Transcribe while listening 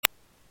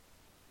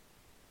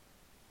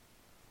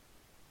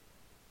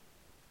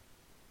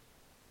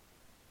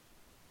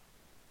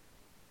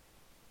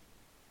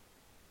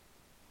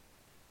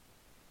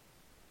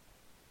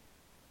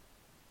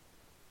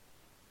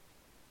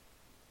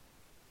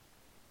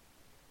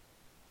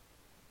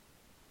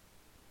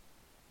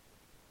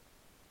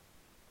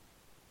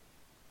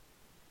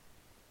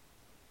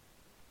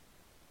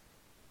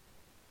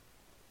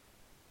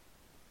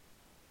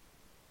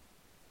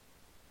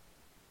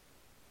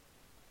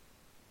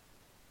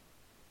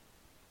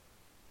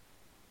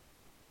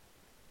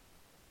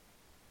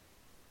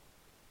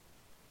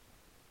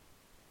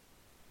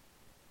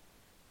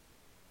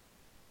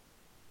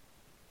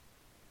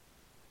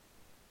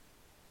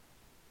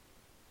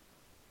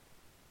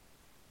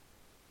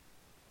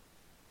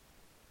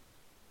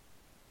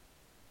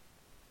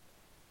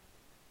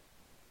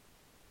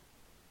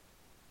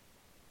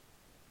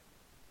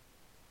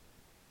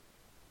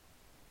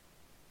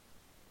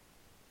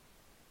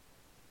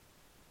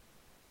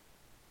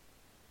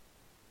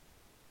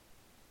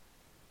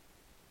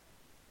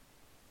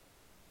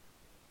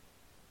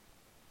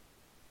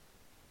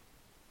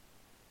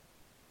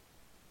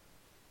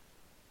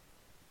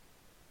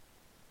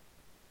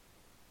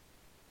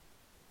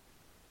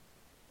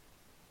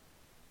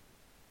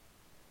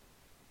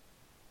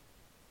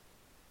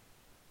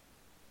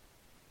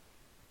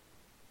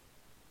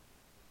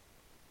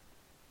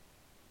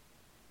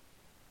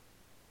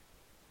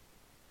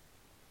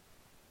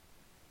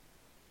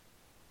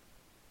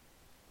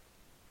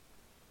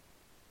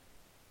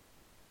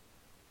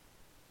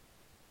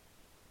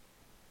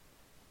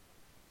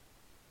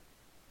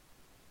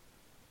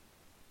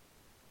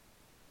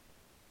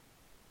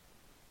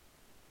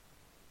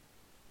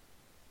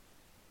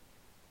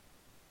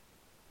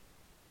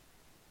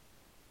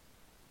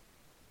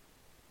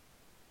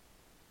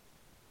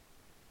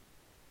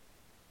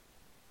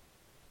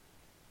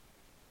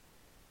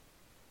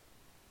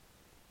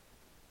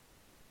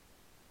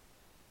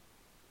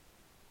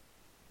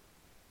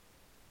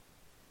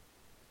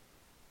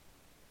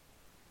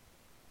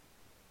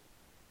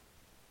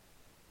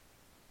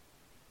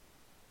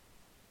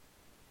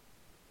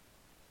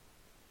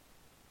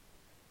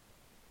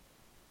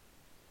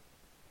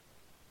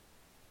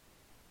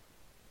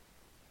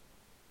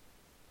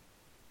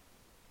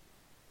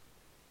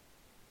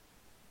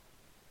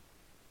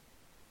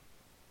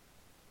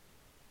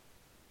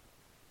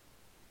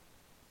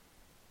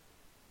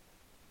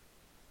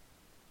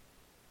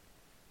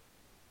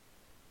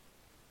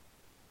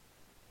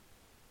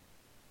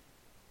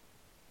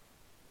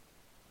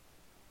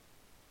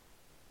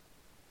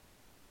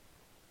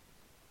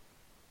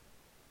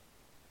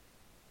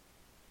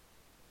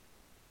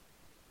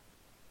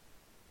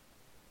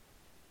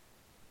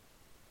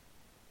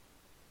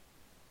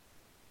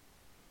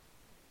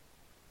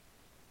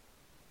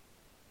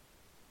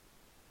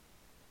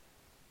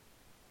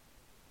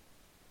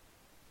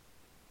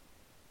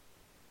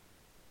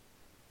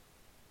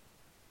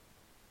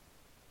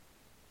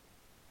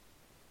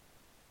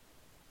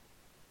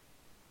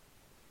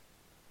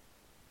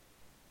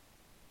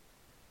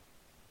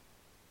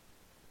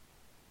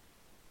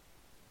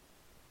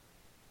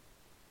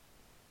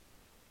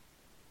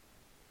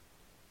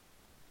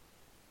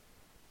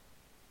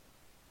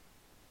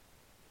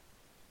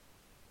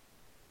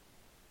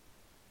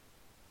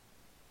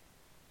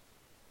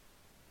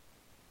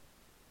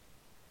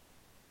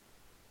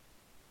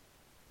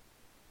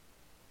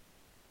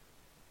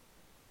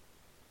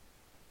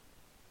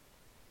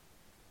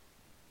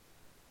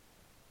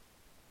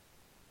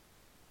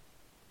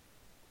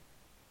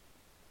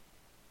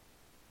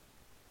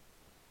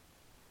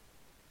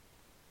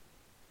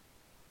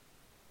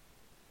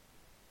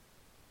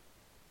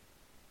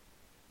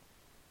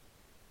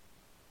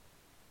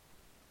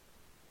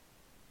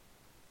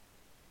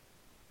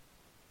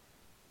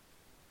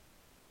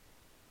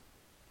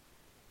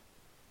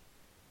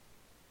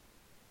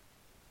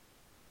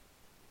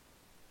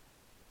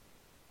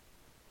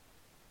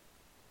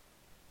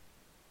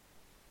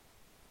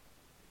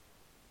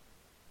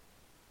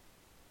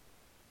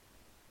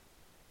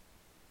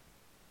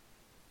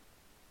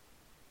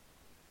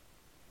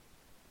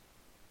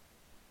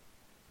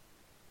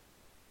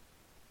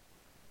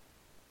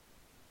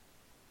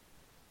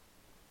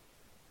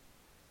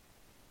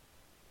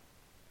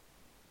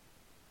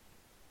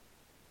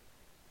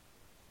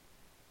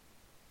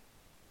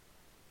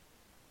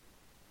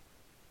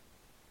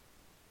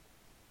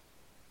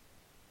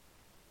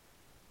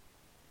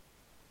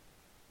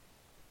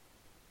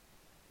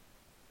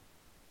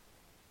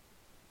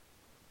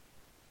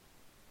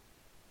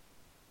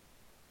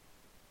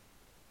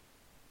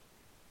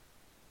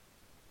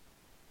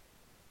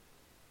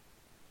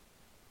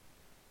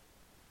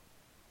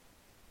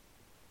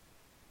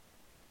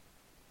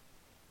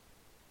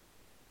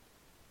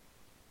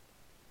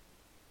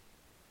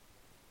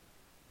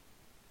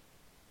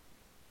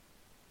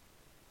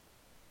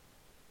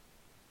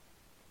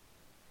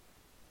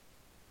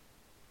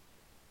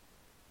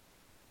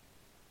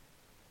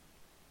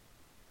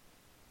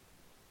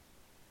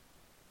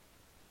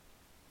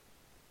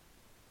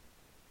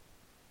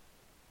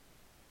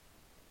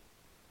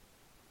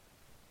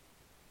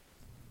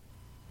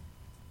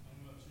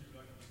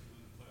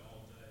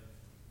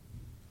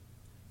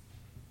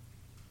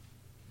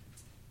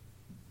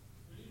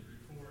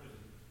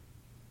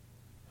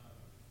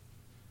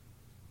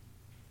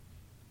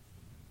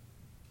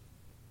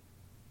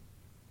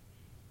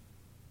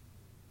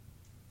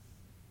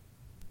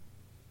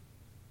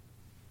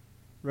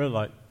Red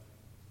light.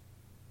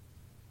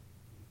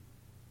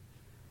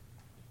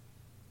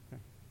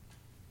 Okay.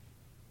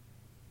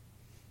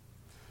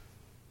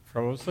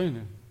 Forgot what I was saying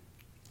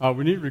then.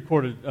 We need to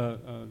record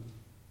a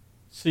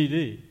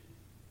CD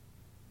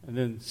and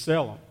then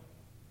sell them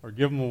or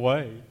give them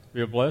away to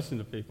be a blessing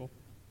to people.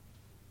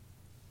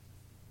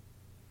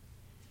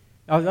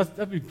 Now,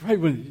 that'd be great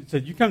when you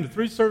said, you come to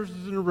 3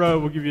 services in a row,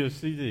 we'll give you a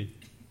CD.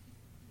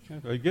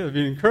 It'd be an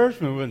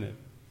encouragement, wouldn't it?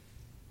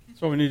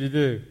 That's what we need to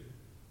do.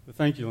 But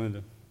thank you,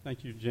 Linda.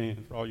 Thank you,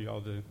 Jan, for all you all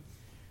do.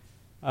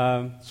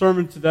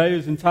 Sermon today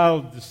is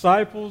entitled,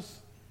 Disciples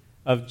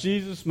of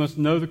Jesus Must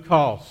Know the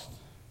Cost.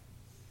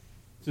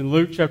 It's in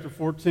Luke chapter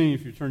 14,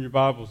 if you turn your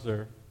Bibles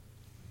there.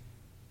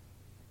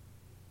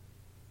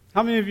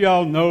 How many of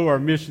y'all know our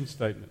mission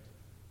statement?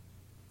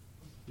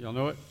 Y'all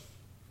know it?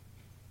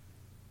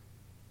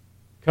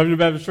 Covenant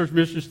Baptist Church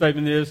mission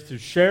statement is to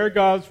share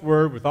God's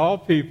Word with all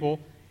people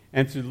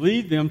and to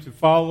lead them to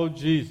follow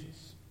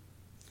Jesus.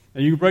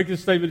 And you can break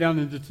this statement down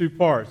into 2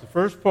 parts. The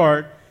first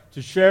part,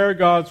 to share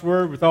God's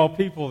Word with all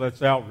people,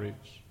 that's outreach.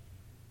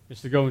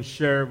 It's to go and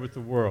share it with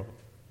the world.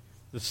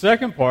 The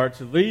second part,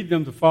 to lead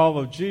them to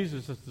follow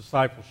Jesus, is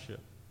discipleship.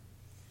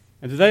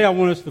 And today I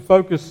want us to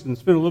focus and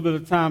spend a little bit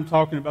of time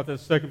talking about that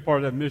second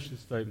part of that mission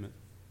statement.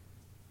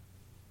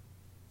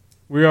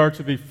 We are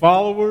to be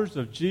followers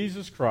of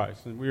Jesus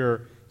Christ, and we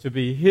are to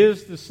be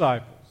His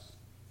disciples.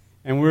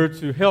 And we're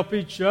to help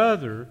each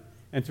other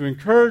and to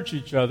encourage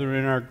each other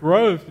in our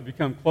growth to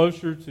become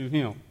closer to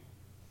Him.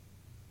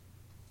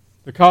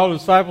 The call to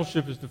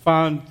discipleship is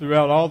defined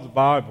throughout all the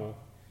Bible,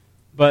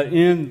 but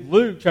in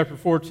Luke chapter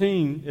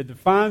 14, it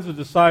defines a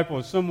disciple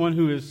as someone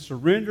who is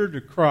surrendered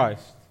to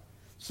Christ,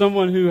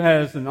 someone who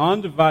has an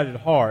undivided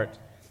heart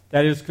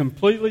that is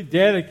completely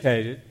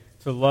dedicated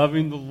to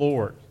loving the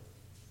Lord.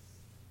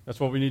 That's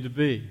what we need to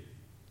be.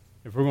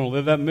 If we're going to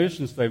live that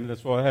mission statement,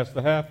 that's what has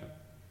to happen.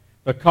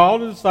 The call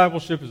to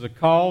discipleship is a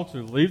call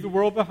to leave the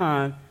world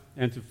behind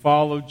and to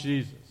follow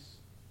Jesus.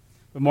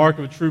 The mark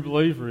of a true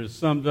believer is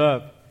summed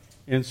up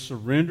in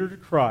surrender to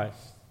Christ.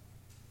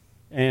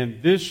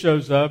 And this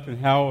shows up in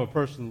how a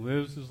person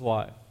lives his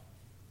life.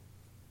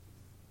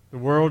 The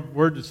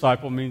word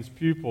disciple means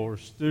pupil or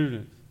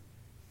student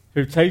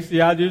who takes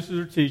the ideas of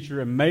their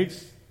teacher and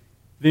makes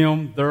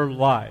them their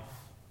life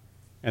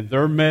and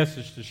their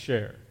message to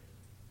share.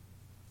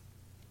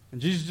 And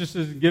Jesus just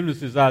isn't giving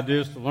us His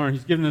ideas to learn.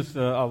 He's giving us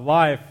a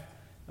life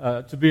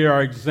to be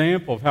our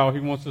example of how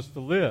He wants us to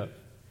live.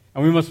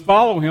 And we must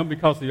follow Him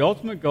because the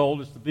ultimate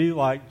goal is to be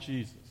like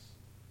Jesus.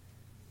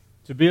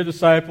 To be a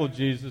disciple of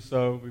Jesus,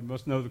 so we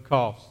must know the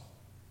cost.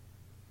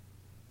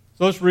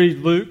 So let's read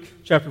Luke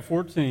chapter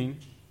 14,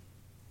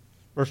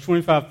 verse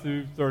 25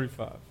 through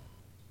 35.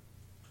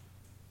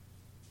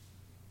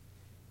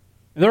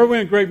 And there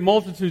went great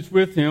multitudes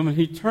with Him, and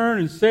He turned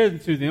and said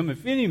unto them,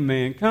 If any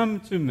man come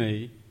to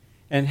me,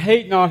 and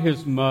hate not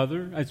his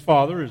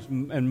father,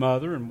 and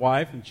mother, and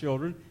wife, and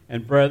children,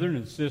 and brethren,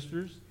 and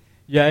sisters,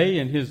 yea,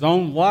 and his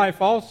own life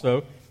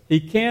also, he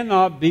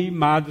cannot be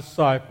my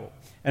disciple.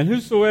 And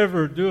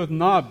whosoever doeth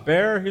not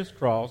bear his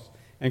cross,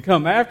 and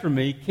come after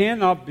me,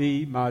 cannot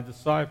be my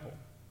disciple.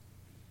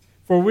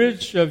 For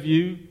which of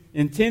you,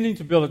 intending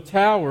to build a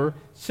tower,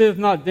 sitteth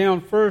not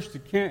down first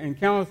and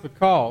counteth the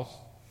cost,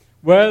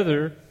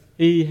 whether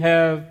he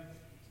have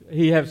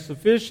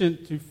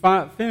sufficient to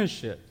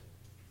finish it?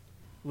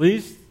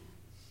 Lest,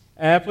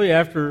 aptly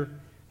after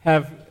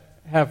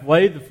have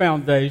laid the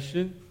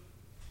foundation,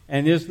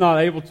 and is not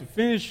able to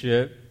finish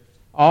it,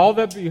 all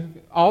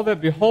that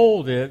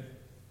behold it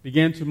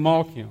began to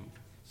mock him,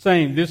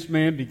 saying, This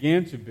man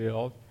began to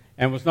build,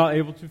 and was not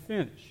able to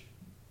finish.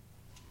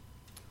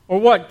 Or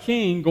what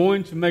king,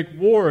 going to make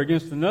war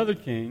against another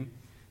king,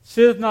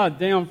 sitteth not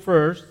down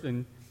first,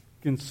 and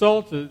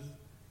consulteth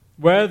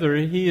whether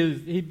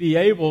he be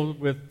able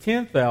with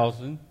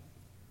 10,000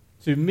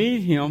 to meet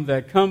him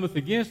that cometh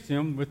against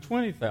him with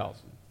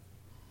 20,000?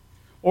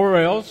 Or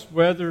else,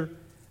 whether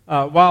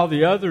while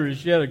the other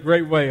is yet a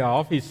great way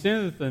off, he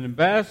sendeth an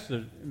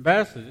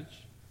ambassage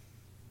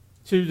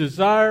to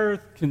desire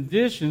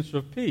conditions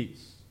of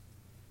peace.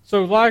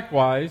 So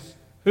likewise,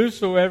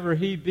 whosoever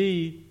he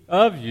be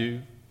of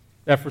you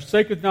that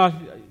forsaketh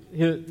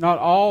not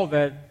all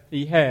that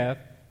he hath,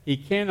 he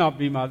cannot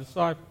be my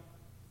disciple.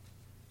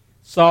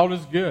 Salt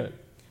is good,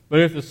 but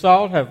if the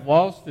salt have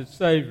lost its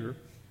savor,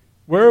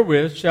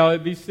 wherewith shall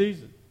it be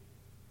seasoned?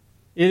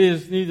 It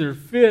is neither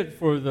fit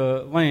for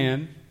the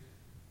land,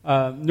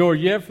 nor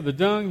yet for the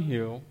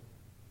dunghill,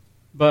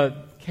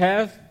 but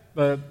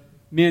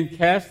men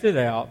cast it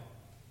out.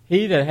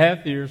 He that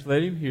hath ears,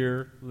 let him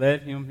hear,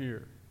 let him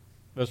hear.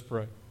 Let's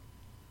pray.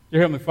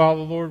 Dear Heavenly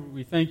Father, Lord,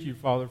 we thank you,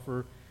 Father,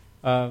 for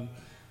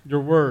your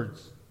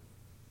words.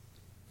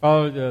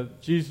 Father,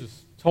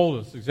 Jesus told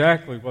us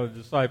exactly what a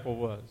disciple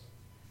was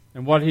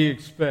and what he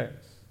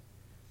expects.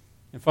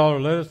 And Father,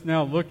 let us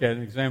now look at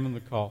and examine the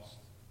cost.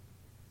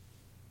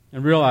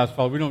 And realize,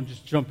 Father, we don't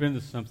just jump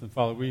into something,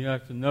 Father. We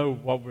have to know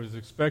what was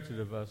expected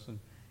of us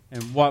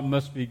and what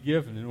must be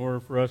given in order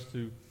for us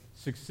to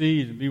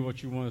succeed and be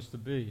what you want us to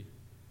be.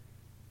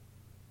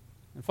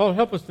 And Father,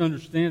 help us to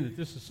understand that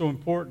this is so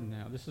important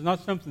now. This is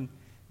not something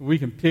we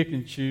can pick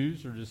and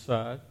choose or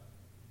decide.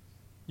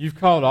 You've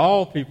called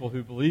all people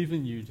who believe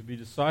in you to be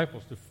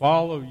disciples, to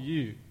follow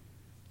you,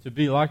 to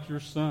be like your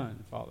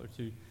Son, Father,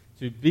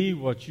 to be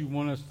what you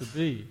want us to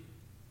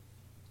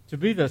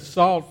be the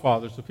salt,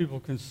 Father, so people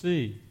can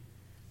see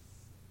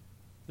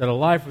that a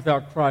life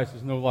without Christ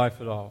is no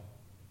life at all.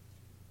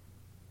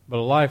 But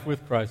a life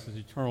with Christ is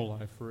eternal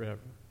life forever.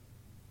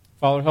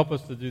 Father, help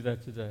us to do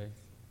that today.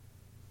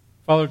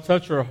 Father,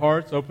 touch our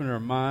hearts, open our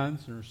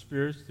minds and our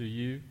spirits to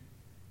you.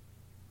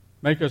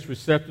 Make us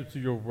receptive to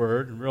your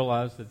word and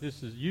realize that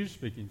this is you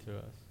speaking to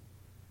us.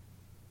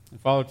 And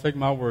Father, take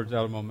my words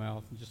out of my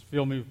mouth and just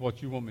fill me with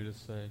what you want me to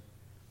say.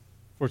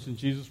 For it's in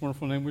Jesus'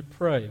 wonderful name we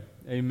pray.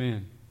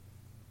 Amen.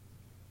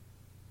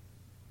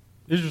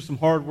 These are some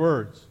hard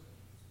words.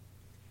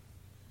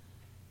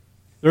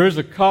 There is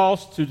a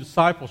cost to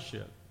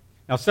discipleship.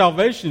 Now,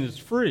 salvation is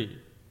free,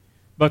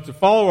 but to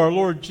follow our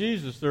Lord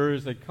Jesus, there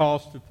is a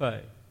cost to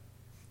pay.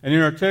 And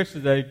in our text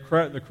today,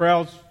 the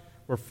crowds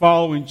were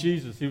following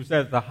Jesus. He was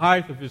at the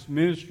height of his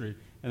ministry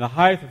and the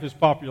height of his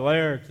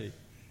popularity.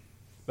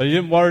 But he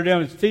didn't water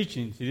down his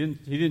teachings. He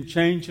didn't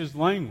change his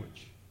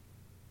language.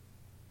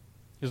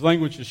 His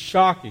language is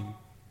shocking.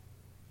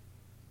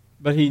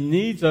 But he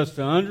needs us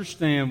to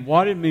understand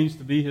what it means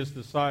to be his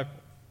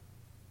disciple.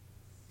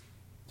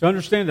 To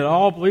understand that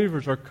all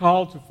believers are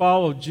called to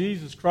follow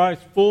Jesus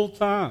Christ full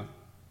time.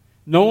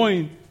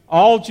 Knowing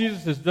all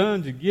Jesus has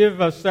done to give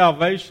us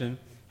salvation,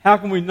 how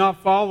can we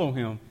not follow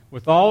him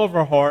with all of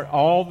our heart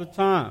all the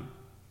time?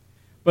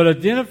 But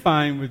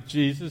identifying with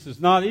Jesus is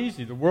not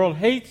easy. The world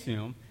hates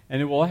him,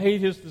 and it will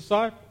hate his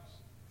disciples.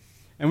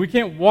 And we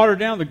can't water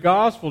down the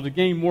gospel to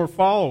gain more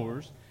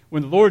followers.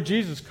 When the Lord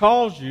Jesus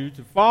calls you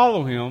to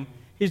follow him,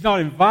 he's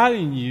not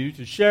inviting you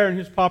to share in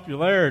his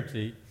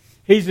popularity.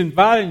 He's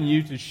inviting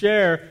you to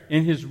share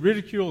in his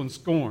ridicule and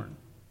scorn.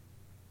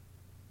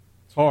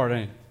 It's hard,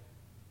 ain't it?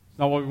 It's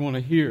not what we want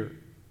to hear.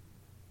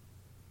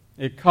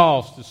 It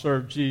costs to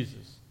serve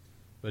Jesus,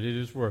 but it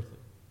is worth it.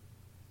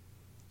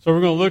 So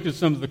we're going to look at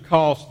some of the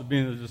costs of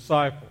being a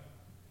disciple.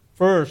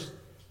 First,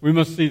 we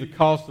must see the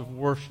cost of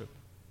worship.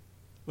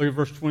 Look at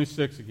verse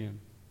 26 again.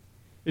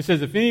 It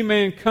says, "If any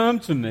man come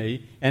to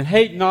me and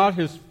hate not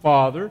his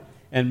father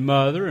and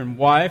mother and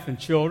wife and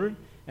children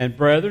and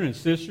brethren and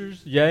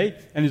sisters, yea,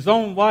 and his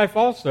own life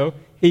also,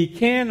 he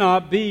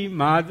cannot be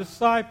my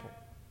disciple."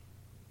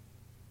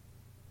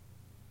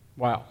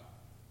 Wow.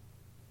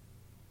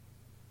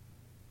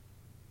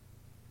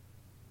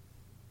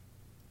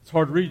 It's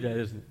hard to read that,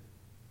 isn't it?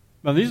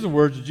 Now, these are the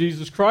words of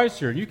Jesus Christ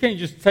here. And you can't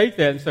just take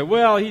that and say,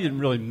 well, he didn't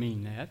really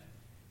mean that.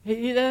 That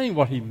ain't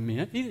what he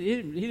meant. He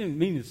didn't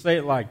mean to say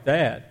it like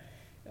that.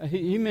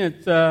 He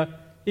meant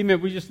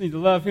we just need to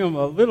love him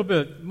a little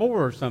bit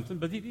more or something.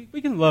 But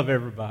we can love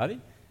everybody.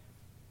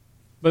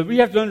 But we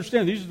have to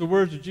understand these are the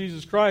words of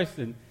Jesus Christ.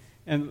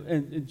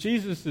 And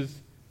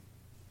Jesus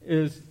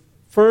is,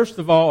 first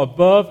of all,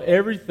 above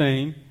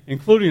everything,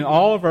 including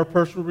all of our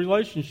personal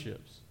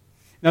relationships.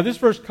 Now, this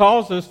verse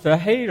calls us to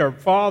hate our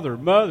father,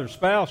 mother,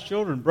 spouse,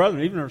 children,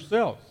 brethren, even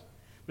ourselves.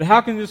 But how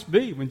can this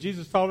be when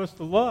Jesus taught us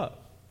to love?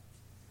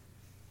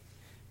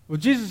 Well,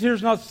 Jesus here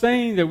is not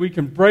saying that we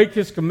can break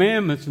his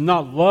commandments and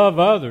not love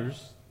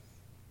others.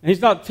 And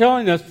he's not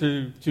telling us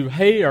to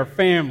hate our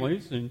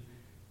families. And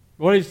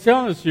what he's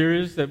telling us here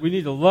is that we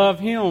need to love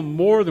him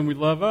more than we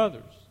love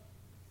others.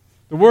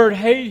 The word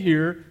hate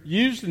here,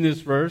 used in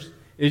this verse,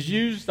 is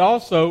used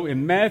also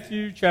in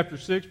Matthew chapter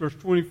 6, verse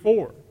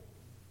 24.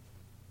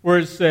 Where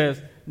it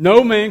says,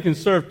 "No man can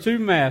serve two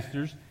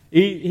masters,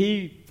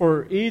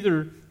 for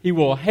either he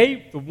will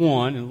hate the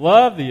one and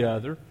love the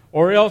other,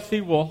 or else he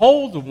will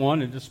hold the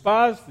one and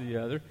despise the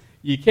other.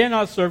 You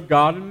cannot serve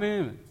God and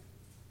mammon."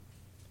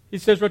 He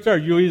says right there,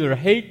 you'll either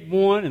hate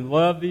one and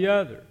love the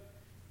other.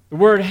 The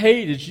word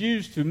hate is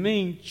used to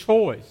mean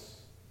choice.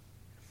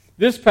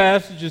 This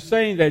passage is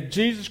saying that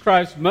Jesus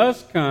Christ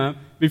must come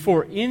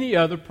before any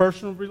other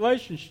personal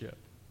relationship.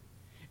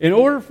 In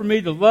order for me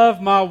to love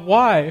my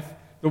wife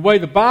the way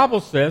the Bible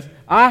says,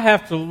 I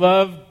have to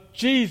love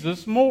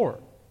Jesus more.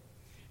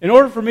 In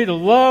order for me to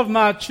love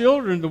my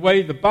children the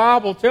way the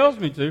Bible tells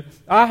me to,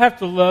 I have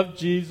to love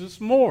Jesus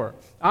more.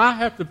 I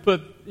have to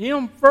put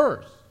him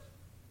first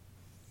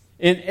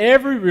in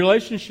every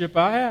relationship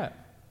I have.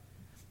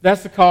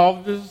 That's the call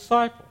of the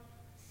disciple.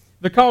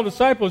 The call of the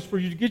disciple is for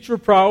you to get your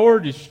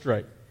priorities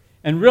straight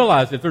and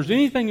realize if there's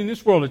anything in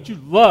this world that you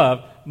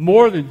love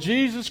more than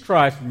Jesus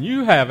Christ, then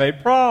you have a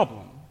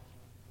problem.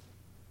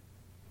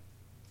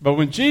 But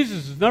when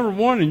Jesus is number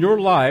one in your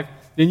life,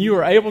 then you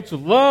are able to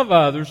love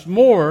others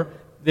more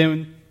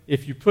than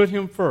if you put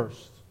him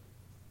first.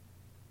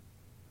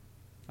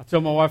 I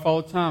tell my wife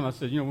all the time, I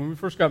said, when we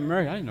first got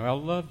married, I didn't know how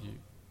to love you.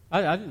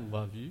 I didn't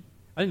love you.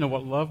 I didn't know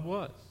what love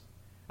was.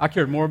 I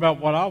cared more about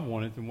what I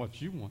wanted than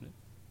what you wanted.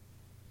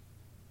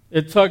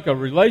 It took a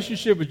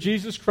relationship with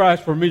Jesus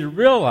Christ for me to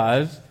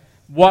realize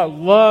what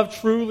love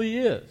truly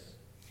is.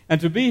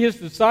 And to be his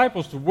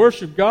disciples, to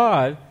worship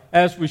God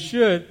as we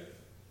should,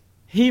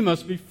 he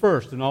must be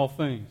first in all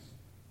things.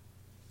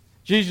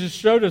 Jesus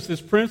showed us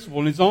this principle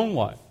in his own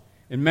life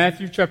in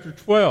Matthew chapter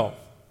 12,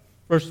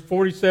 verse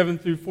 47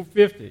 through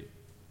 50.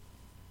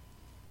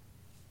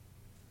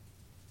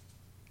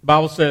 The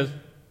Bible says,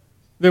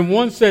 Then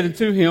one said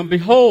unto him,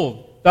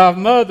 Behold, thy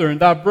mother and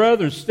thy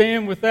brethren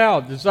stand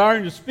without,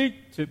 desiring to speak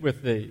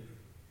with thee.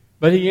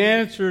 But he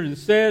answered and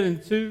said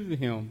unto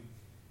him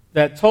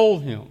that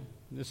told him,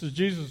 this is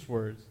Jesus'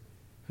 words,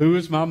 Who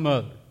is my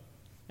mother,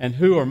 and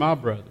who are my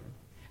brethren?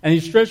 And he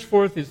stretched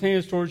forth his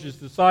hands towards his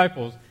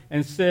disciples,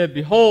 and said,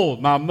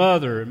 Behold, my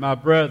mother and my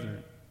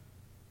brethren.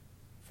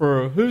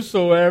 For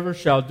whosoever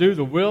shall do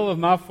the will of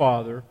my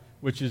Father,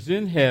 which is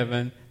in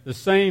heaven, the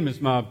same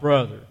is my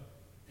brother,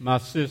 my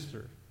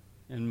sister,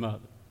 and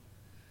mother.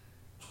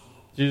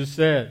 Jesus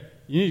said,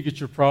 you need to get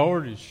your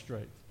priorities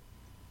straight.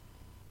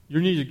 You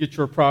need to get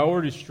your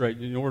priorities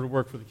straight in order to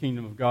work for the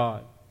kingdom of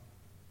God.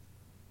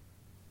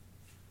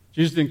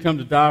 Jesus didn't come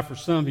to die for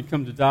some. He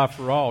came to die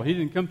for all. He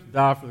didn't come to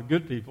die for the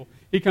good people.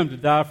 He came to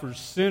die for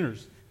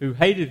sinners who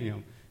hated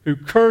him, who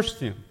cursed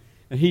him.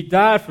 And he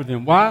died for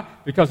them. Why?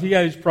 Because he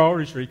had his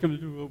priorities straight. He came to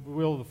do the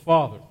will of the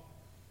Father.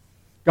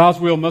 God's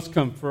will must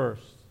come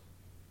first.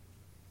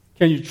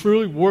 Can you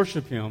truly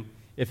worship him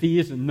if he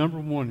isn't number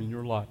one in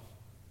your life?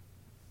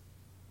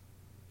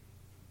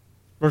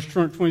 Verse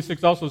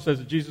 26 also says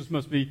that Jesus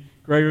must be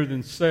greater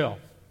than self.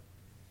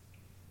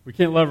 We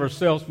can't love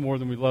ourselves more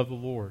than we love the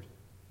Lord.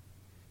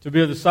 To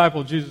be a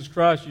disciple of Jesus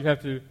Christ, you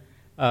have to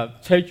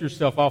take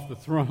yourself off the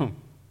throne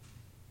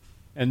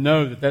and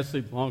know that that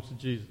seat belongs to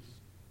Jesus.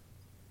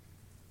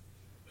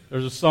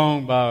 There's a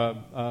song by,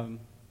 I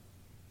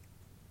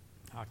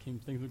can't even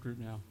think of the group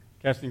now,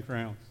 Casting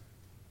Crowns.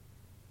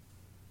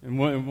 And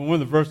one of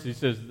the verses he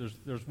says,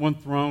 there's one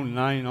throne and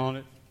I ain't on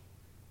it,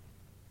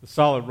 the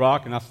solid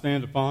rock and I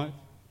stand upon it.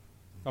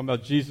 Talking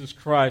about Jesus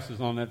Christ is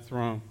on that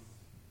throne.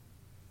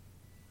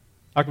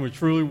 How can we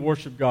truly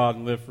worship God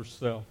and live for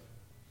self?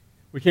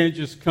 We can't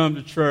just come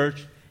to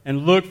church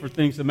and look for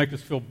things that make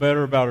us feel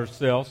better about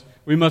ourselves.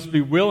 We must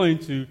be willing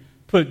to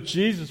put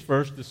Jesus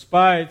first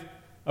despite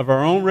of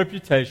our own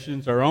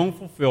reputations, our own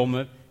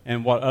fulfillment,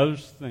 and what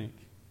others think.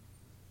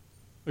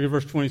 Look at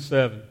verse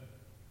 27.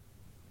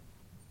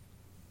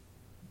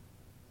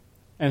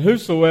 And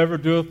whosoever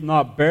doeth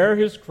not bear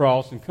his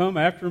cross and come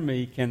after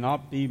me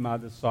cannot be my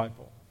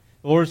disciple.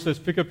 The Lord says,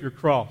 pick up your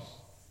cross.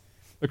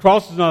 The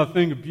cross is not a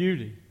thing of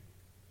beauty.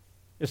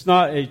 It's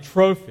not a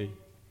trophy.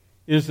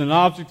 It is an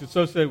object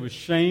associated with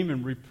shame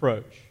and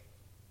reproach.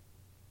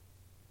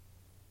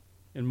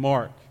 In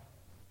Mark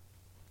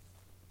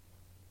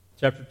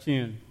chapter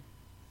 10,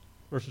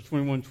 verses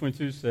 21 and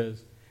 22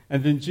 says,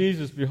 And then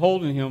Jesus,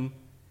 beholding him,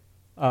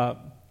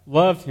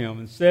 loved him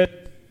and said to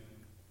him,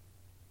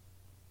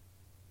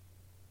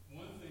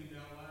 One thing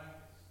thou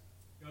lackest,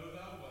 go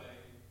thy way,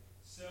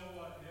 sell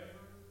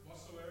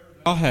whatsoever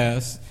thou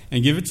hast,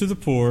 and give it to the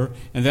poor,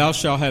 and thou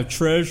shalt have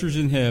treasures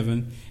in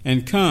heaven,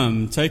 and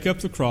come, take up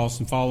the cross,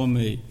 and follow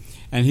me.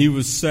 And he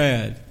was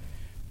sad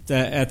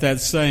at that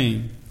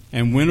saying,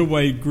 and went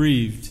away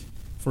grieved,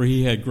 for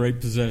he had great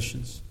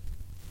possessions.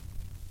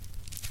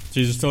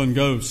 Jesus told him,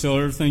 go, sell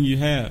everything you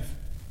have,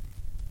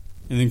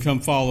 and then come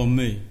follow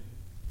me. And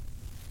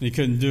he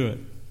couldn't do it.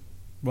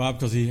 Why?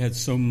 Because he had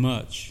so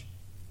much.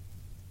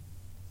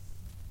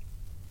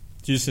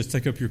 Jesus says,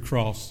 take up your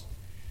cross.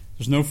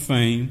 There's no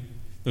fame.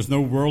 There's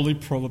no worldly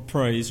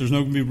praise. There's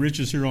no going to be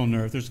riches here on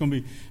earth. There's going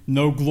to be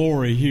no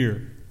glory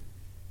here.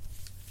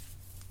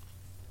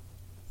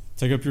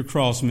 Take up your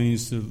cross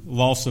means the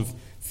loss of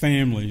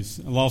families,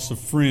 a loss of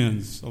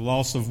friends, a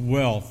loss of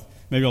wealth,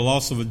 maybe a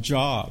loss of a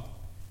job.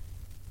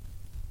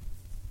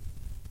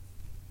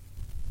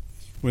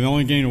 We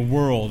only gain a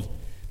world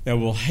that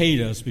will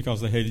hate us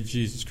because they hated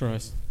Jesus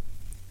Christ.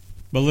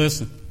 But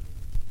listen,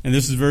 and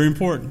this is very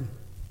important,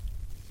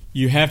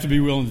 you have to be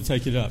willing to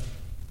take it up.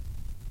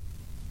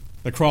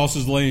 The cross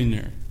is laying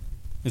there.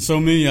 And so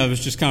many of us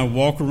just kind of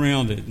walk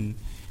around it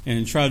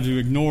and try to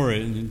ignore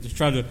it and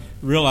try to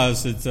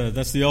realize that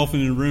that's the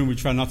elephant in the room we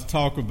try not to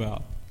talk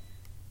about.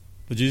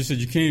 But Jesus said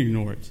you can't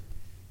ignore it.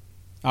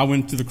 I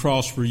went to the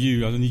cross for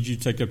you. I need you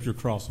to take up your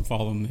cross and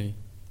follow me.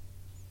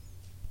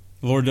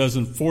 The Lord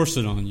doesn't force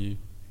it on you.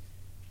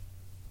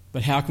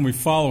 But how can we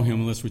follow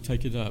him unless we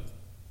take it up?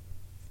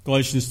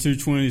 Galatians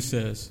 2:20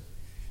 says,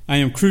 I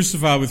am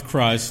crucified with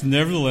Christ,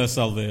 nevertheless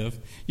I live.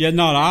 Yet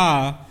not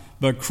I,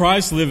 but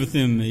Christ liveth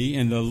in me,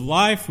 and the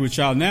life which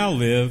I now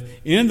live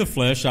in the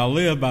flesh I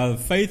live by the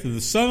faith of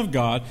the Son of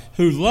God,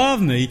 who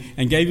loved me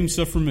and gave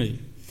himself for me.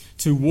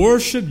 To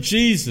worship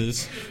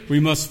Jesus, we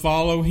must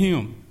follow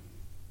him.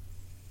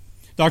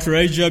 Dr.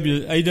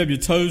 A.W.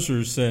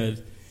 Tozer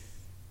said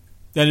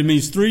that it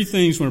means three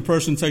things when a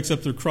person takes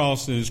up their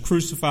cross and is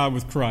crucified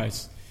with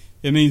Christ.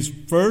 It means,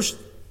 first,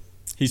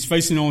 he's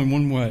facing only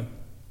one way.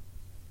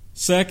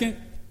 Second,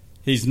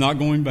 he's not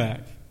going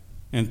back.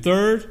 And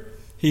third,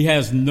 he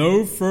has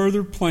no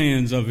further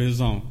plans of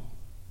his own.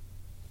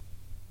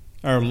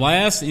 Our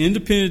last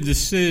independent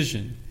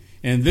decision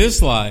in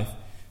this life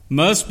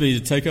must be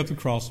to take up the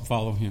cross and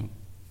follow him.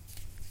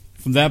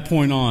 From that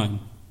point on,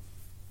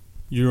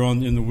 you're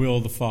in the will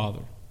of the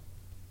Father.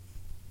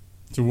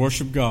 to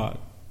worship God,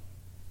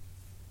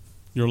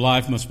 your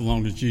life must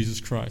belong to Jesus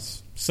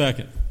Christ.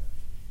 Second,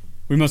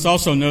 we must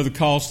also know the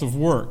cost of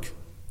work.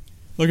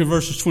 Look at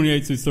verses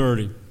 28 through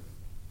 30.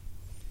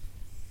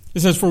 It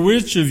says, "For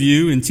which of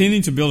you,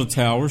 intending to build a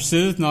tower,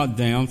 sitteth not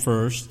down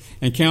first,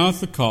 and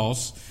counteth the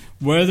cost,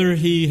 whether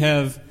he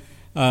have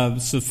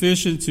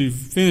sufficient to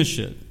finish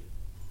it?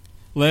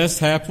 Lest,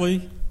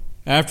 haply,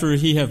 after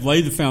he have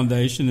laid the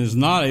foundation, and is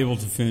not able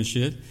to finish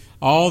it,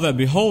 all that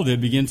behold it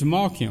begin to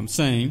mock him,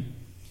 saying,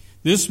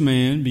 This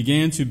man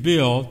began to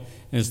build,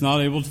 and is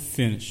not able to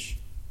finish."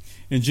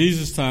 In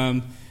Jesus'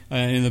 time,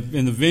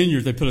 in the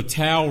vineyard, they put a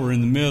tower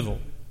in the middle.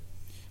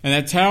 And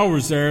that tower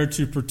was there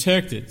to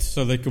protect it,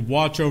 so they could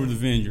watch over the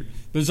vineyard.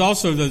 But it's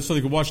also so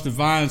they could watch the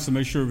vines to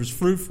make sure it was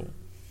fruitful.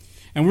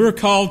 And we're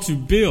called to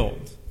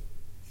build.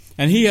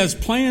 And He has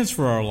plans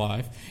for our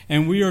life,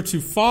 and we are to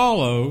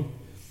follow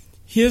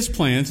His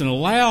plans and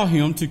allow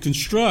Him to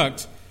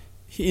construct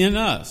in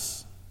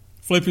us.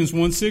 Philippians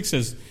 1:6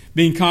 says,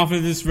 "Being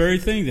confident of this very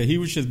thing, that He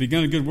which has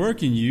begun a good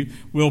work in you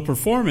will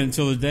perform it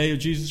until the day of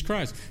Jesus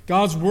Christ."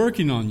 God's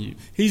working on you.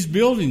 He's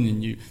building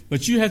in you.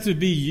 But you have to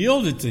be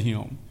yielded to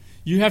Him.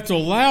 You have to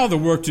allow the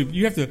work to,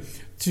 you have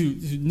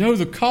to know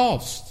the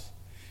cost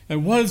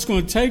and what it's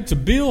going to take to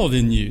build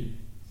in you.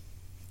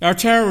 Our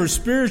tower is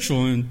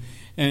spiritual,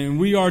 and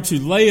we are to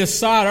lay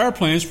aside our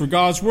plans for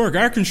God's work.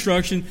 Our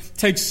construction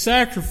takes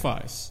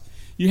sacrifice.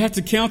 You have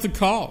to count the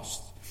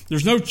cost.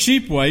 There's no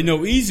cheap way,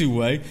 no easy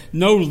way,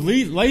 no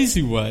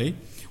lazy way.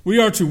 We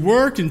are to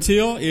work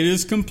until it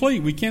is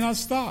complete. We cannot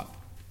stop.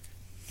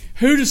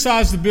 Who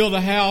decides to build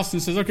a house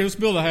and says, "Okay, let's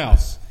build a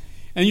house"?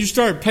 And you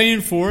start paying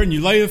for it, and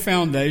you lay the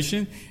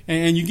foundation,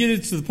 and you get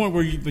it to the point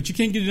where but you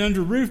can't get it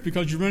under roof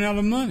because you run out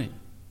of money.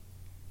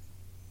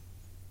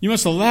 You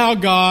must allow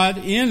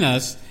God in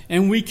us,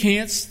 and we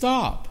can't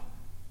stop.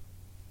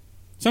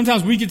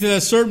 Sometimes we get to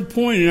that certain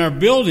point in our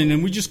building,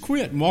 and we just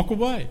quit and walk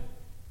away.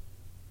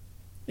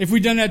 If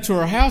we'd done that to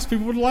our house,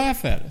 people would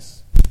laugh at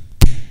us.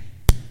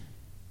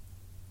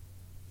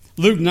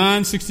 Luke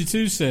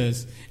 9:62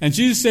 says, "And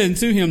Jesus said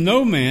unto him,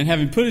 No man,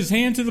 having put his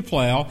hand to the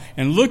plow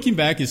and looking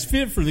back, is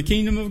fit for the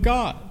kingdom of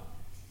God."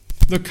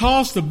 The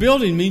cost of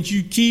building means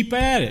you keep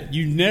at it.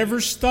 You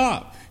never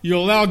stop. You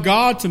allow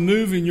God to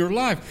move in your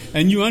life,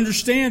 and you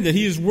understand that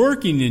He is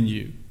working in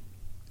you.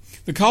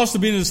 The cost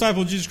of being a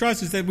disciple of Jesus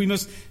Christ is that we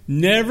must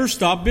never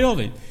stop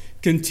building.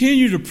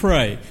 Continue to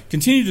pray.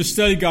 Continue to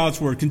study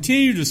God's Word.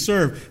 Continue to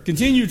serve.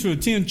 Continue to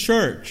attend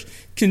church.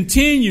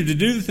 Continue to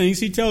do the things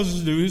He tells us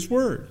to do in His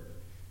Word.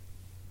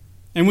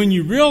 And when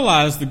you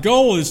realize the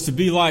goal is to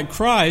be like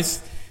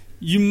Christ,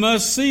 you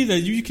must see that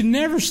you can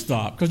never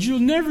stop, because you'll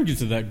never get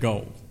to that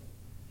goal.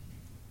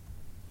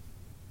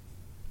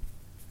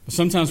 But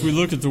sometimes we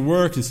look at the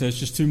work and say, "It's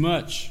just too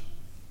much.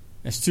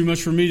 That's too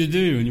much for me to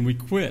do," and we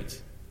quit.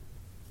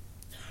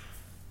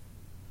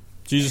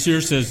 Jesus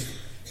here says,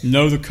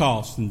 know the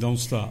cost and don't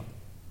stop.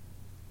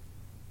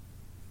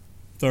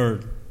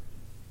 Third,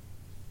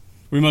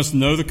 we must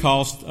know the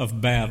cost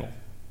of battle.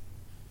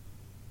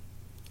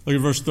 Look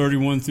at verse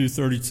 31 through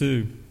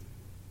 32.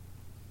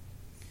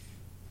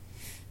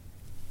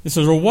 It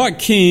says, "Or what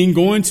king,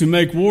 going to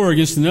make war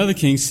against another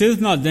king, sitteth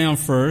not down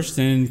first,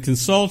 and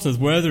consulteth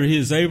whether he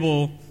is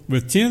able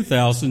with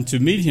 10,000 to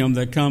meet him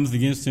that comes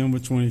against him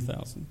with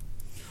 20,000?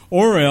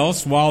 Or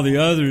else, while the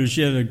other is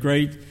yet a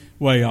great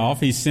way off,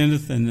 he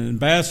sendeth an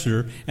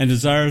ambassador, and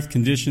desireth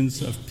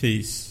conditions of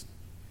peace."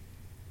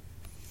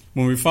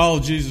 When we follow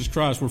Jesus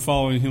Christ, we're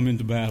following Him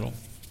into battle.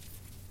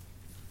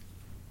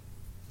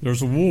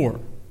 There's a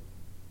war,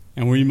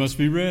 and we must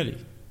be ready.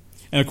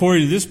 And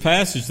according to this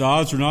passage, the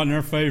odds are not in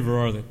our favor,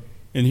 are they?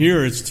 And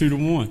here it's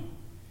 2-1.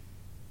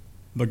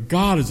 But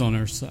God is on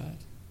our side.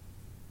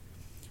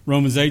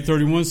 Romans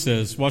 8:31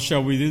 says, "What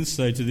shall we then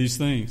say to these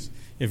things?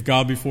 If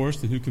God be for us,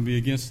 then who can be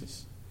against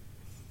us?"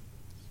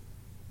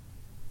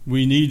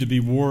 We need to be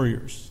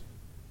warriors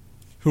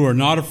who are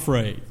not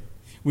afraid.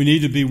 We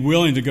need to be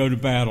willing to go to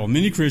battle.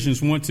 Many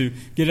Christians want to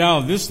get out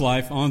of this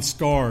life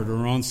unscarred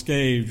or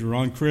unscathed or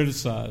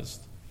uncriticized.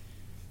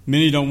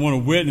 Many don't want to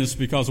witness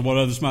because of what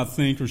others might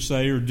think or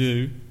say or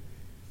do.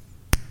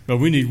 But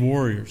we need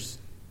warriors.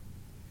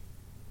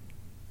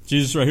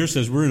 Jesus right here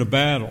says we're in a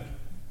battle.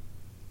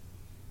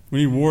 We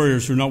need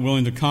warriors who are not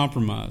willing to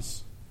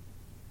compromise.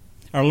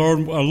 Our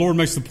Lord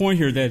makes the point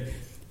here that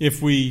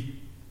if we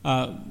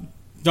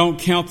don't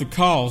count the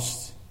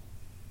cost,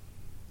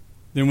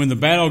 then when the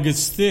battle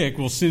gets thick,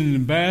 we'll send an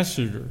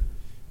ambassador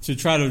to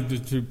try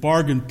to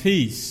bargain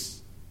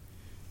peace.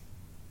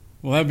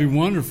 Well, that'd be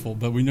wonderful,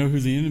 but we know who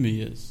the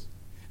enemy is.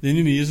 The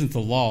enemy isn't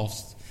the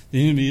lost.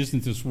 The enemy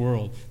isn't this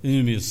world. The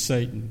enemy is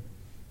Satan.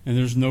 And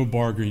there's no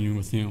bargaining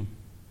with him.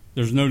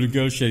 There's no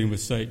negotiating with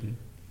Satan.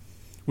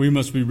 We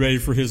must be ready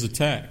for his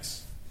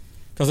attacks,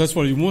 because that's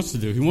what he wants to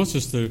do. He wants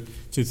us to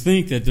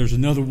think that there's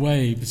another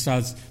way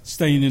besides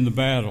staying in the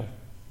battle.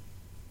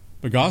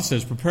 But God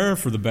says prepare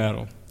for the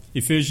battle.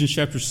 Ephesians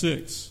chapter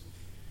 6,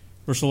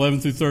 Verse 11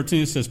 through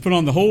 13, it says, "Put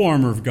on the whole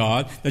armor of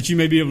God, that you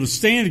may be able to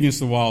stand against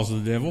the wiles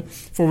of the devil.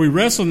 For we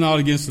wrestle not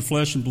against the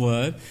flesh and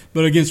blood,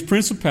 but against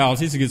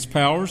principalities, against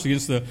powers,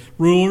 against the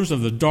rulers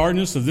of the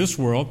darkness of this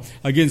world,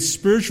 against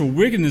spiritual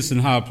wickedness in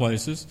high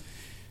places.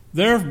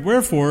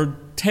 Wherefore,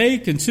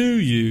 take unto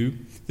you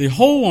the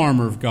whole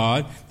armor of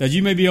God, that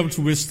you may be able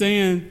to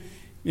withstand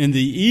in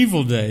the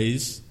evil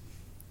days,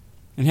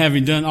 and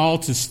having done all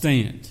to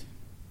stand."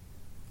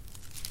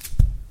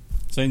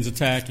 Satan's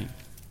attacking.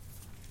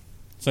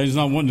 Satan's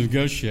not wanting to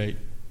negotiate.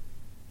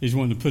 He's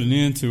wanting to put an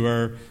end to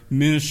our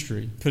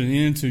ministry, put an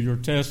end to your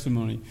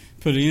testimony,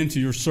 put an end to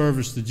your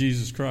service to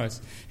Jesus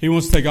Christ. He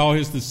wants to take all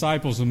his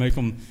disciples and make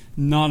them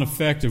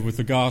non-effective with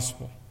the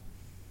gospel.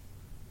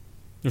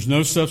 There's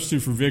no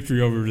substitute for victory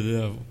over the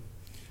devil.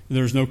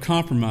 There's no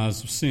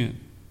compromise of sin.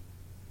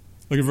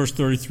 Look at verse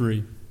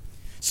 33.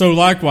 "So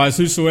likewise,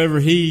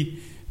 whosoever he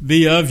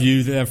be of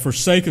you that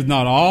forsaketh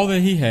not all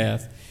that he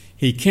hath,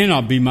 he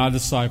cannot be my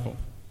disciple."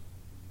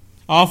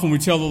 Often we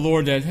tell the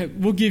Lord that, hey,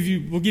 we'll give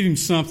him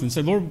something.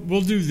 Say, "Lord,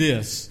 we'll do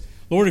this.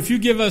 Lord, if you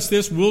give us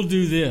this, we'll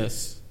do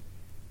this."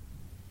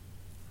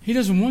 He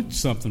doesn't want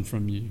something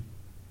from you.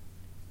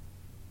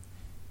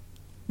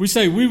 We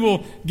say we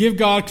will give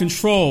God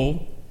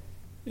control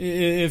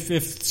if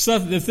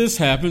this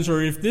happens,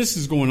 or if this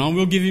is going on.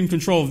 We'll give him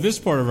control of this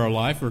part of our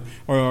life,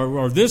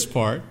 or this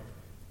part.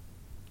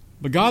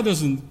 But God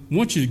doesn't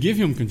want you to give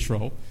him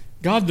control.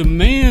 God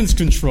demands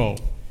control.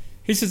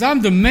 He says,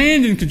 "I'm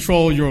demanding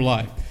control of your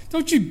life.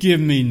 Don't you give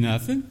me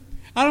nothing.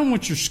 I don't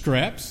want your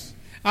scraps.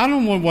 I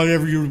don't want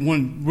whatever you're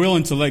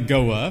willing to let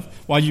go of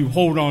while you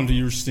hold on to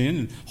your sin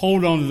and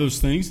hold on to those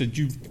things that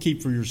you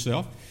keep for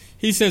yourself."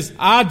 He says,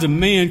 "I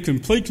demand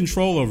complete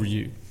control over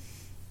you."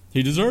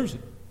 He deserves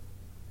it.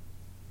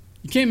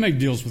 You can't make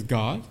deals with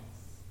God.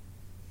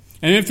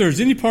 And if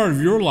there's any part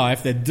of your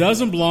life that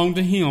doesn't belong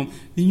to him,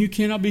 then you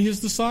cannot be his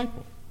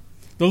disciple.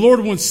 The Lord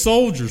wants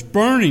soldiers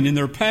burning in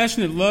their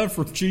passionate love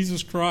for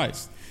Jesus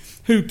Christ,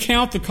 who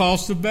count the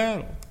cost of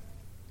battle.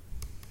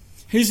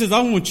 He says,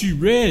 "I want you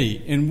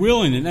ready and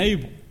willing and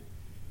able."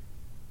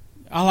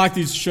 I like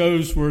these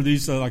shows where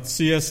these like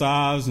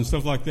CSIs and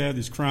stuff like that,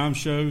 these crime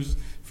shows.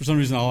 For some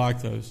reason, I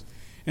like those.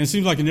 And it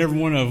seems like in every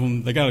one of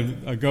them, they got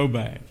a go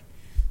bag.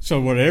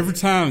 So every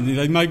time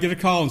they might get a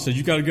call and say,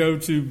 "You got to go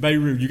to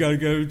Beirut, you got to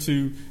go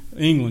to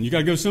England, you got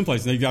to go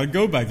someplace." And they got a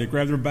go bag. They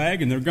grab their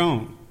bag and they're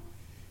gone.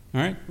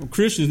 All right? Well,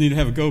 Christians need to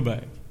have a go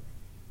bag,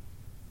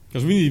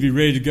 because we need to be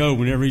ready to go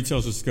whenever he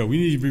tells us to go. We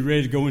need to be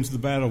ready to go into the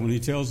battle when he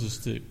tells us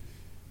to.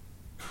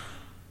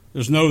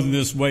 There's no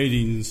this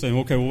waiting and saying,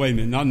 "Okay, well, wait a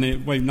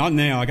minute, not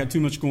now. I got too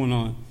much going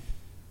on."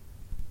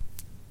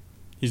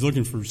 He's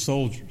looking for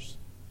soldiers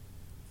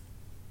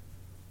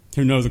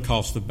who know the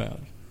cost of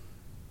battle.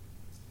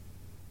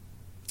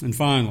 And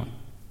finally,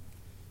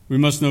 we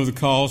must know the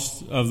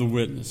cost of the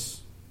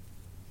witness.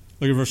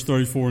 Look at verse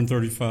 34 and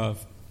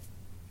 35.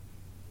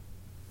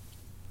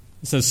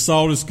 It says,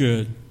 "Salt is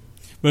good,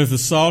 but if the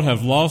salt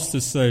have lost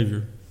its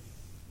savor,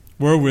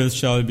 wherewith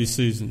shall it be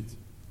seasoned?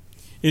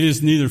 It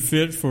is neither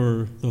fit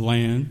for the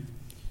land,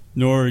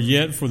 nor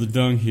yet for the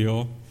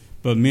dunghill,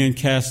 but men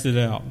cast it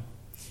out.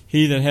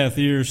 He that hath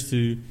ears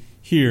to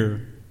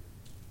hear,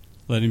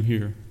 let him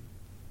hear."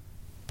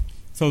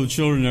 So the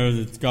children know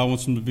that God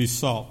wants them to be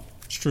salt.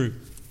 It's true.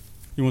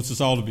 He wants us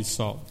all to be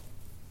salt.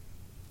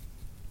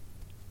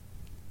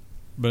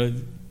 But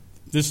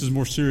this is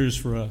more serious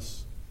for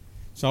us.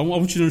 So I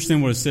want you to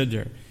understand what it said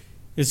there.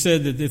 It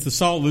said that if the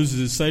salt loses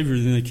its savor,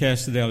 then they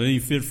cast it out. It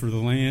ain't fit for the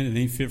land. It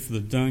ain't fit for the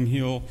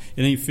dunghill.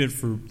 It ain't fit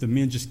for the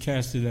men. Just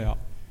cast it out.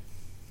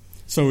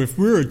 So if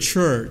we're a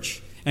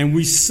church and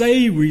we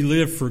say we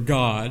live for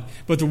God,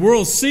 but the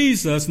world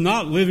sees us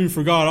not living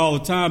for God all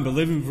the time, but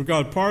living for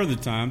God part of the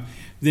time,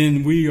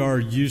 then we are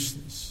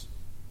useless.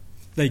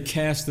 They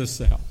cast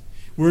us out.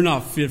 We're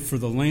not fit for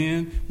the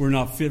land. We're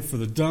not fit for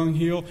the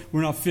dunghill.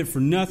 We're not fit for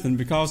nothing,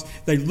 because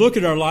they look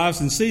at our lives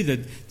and see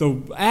that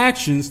the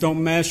actions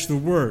don't match the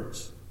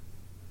words.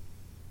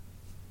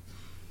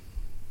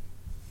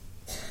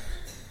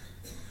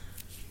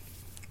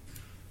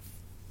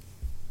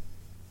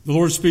 The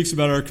Lord speaks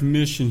about our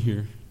commission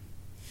here.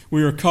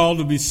 We are called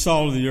to be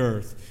salt of the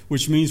earth,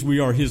 which means we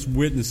are his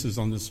witnesses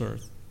on this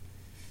earth.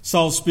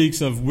 Salt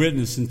speaks of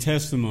witness and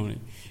testimony.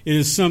 It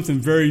is something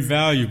very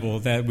valuable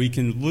that we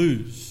can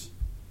lose.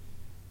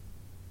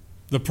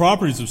 The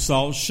properties of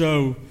salt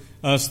show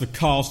us the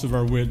cost of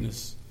our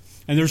witness.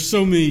 And there's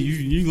so many.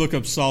 You look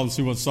up salt and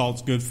see what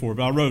salt's good for,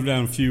 but I wrote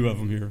down a few of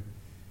them here.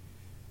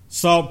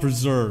 Salt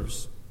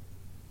preserves.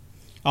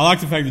 I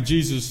like the fact that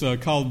Jesus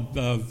called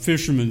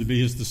fishermen to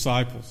be his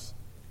disciples,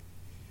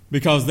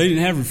 because they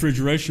didn't have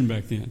refrigeration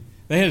back then.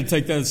 They had to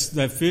take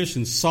that fish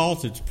and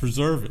salt it to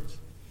preserve it.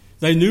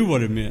 They knew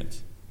what it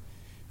meant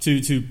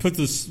to put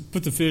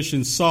the fish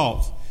in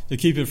salt to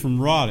keep it from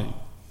rotting,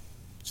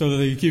 so that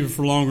they could keep it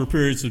for longer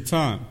periods of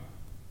time.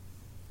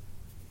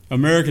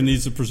 America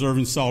needs the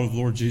preserving salt of the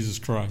Lord Jesus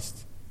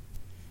Christ.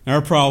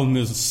 Our problem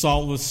is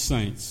saltless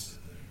saints.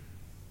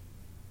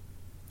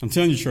 I'm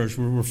telling you, church,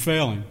 we're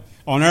failing.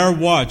 On our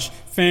watch,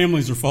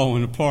 families are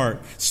falling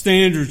apart.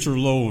 Standards are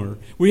lower.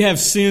 We have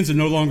sins that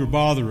no longer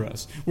bother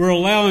us. We're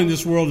allowing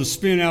this world to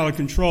spin out of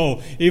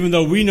control, even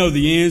though we know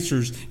the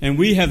answers and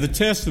we have the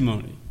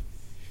testimony.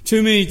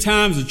 Too many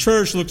times the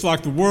church looks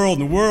like the world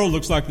and the world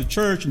looks like the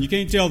church, and you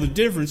can't tell the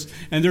difference,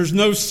 and there's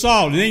no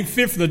salt. It ain't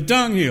fit for the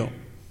dunghill.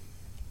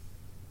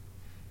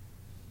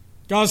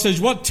 God says,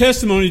 what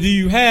testimony do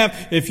you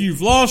have if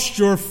you've lost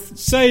your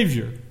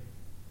Savior?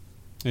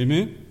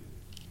 Amen?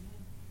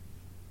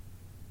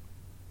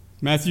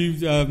 Matthew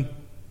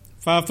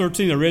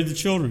 5:13, I read to the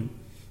children.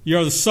 You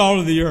are the salt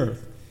of the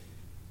earth.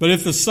 But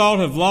if the salt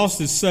have lost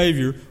its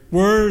Savior,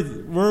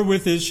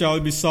 wherewith it shall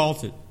it be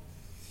salted?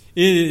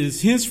 It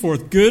is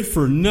henceforth good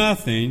for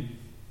nothing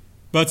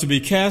but to be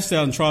cast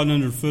out and trodden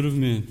under the foot of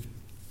men.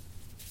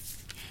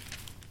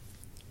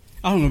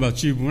 I don't know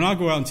about you, but when I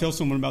go out and tell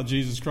someone about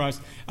Jesus Christ,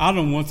 I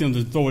don't want them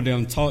to throw it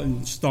down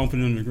and stomp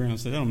it under the ground and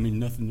say, that don't mean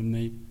nothing to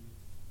me.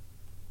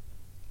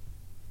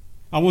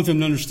 I want them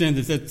to understand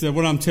that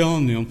what I'm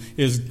telling them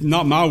is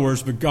not my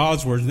words, but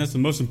God's words, and that's the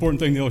most important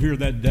thing they'll hear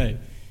that day,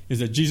 is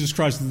that Jesus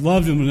Christ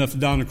loved them enough to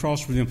die on the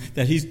cross for them,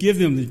 that He's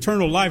given them the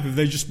eternal life if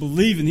they just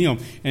believe in Him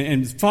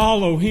and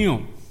follow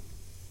Him.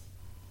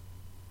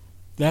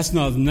 That's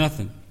not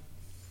nothing.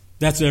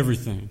 That's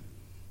everything.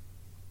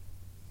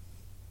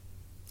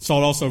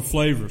 Salt also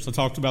flavors. I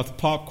talked about the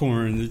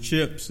popcorn and the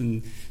chips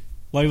and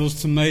Layla's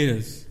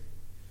tomatoes.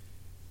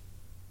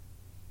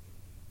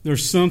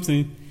 There's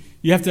something,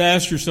 you have to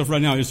ask yourself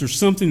right now, is there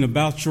something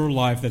about your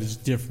life that is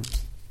different?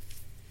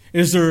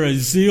 Is there a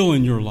zeal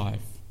in your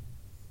life?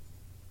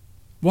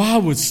 Why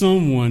would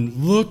someone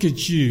look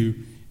at you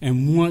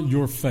and want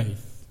your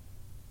faith?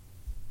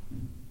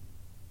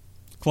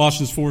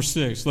 Colossians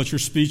 4:6, let your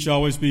speech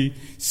always be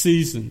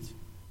seasoned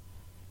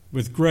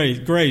with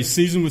grace,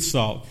 seasoned with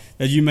salt,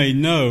 that you may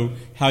know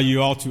how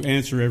you ought to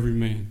answer every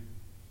man.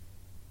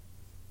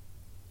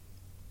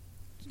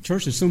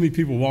 Church, there's so many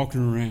people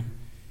walking around,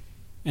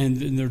 and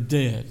they're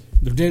dead.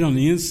 They're dead on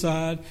the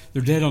inside.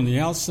 They're dead on the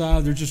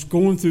outside. They're just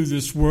going through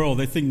this world.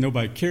 They think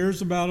nobody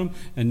cares about them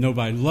and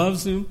nobody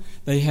loves them.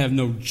 They have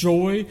no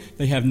joy.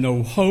 They have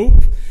no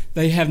hope.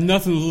 They have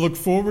nothing to look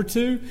forward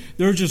to.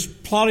 They're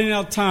just plotting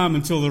out time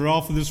until they're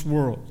off of this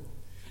world,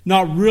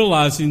 not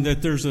realizing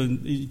that there's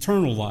an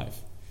eternal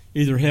life,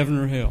 either heaven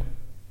or hell.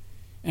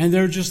 And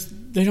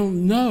they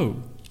don't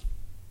know.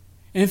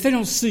 And if they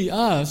don't see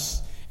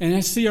us, and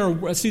I see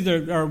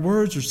our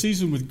words are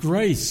seasoned with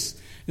grace,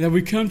 that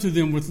we come to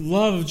them with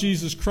love of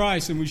Jesus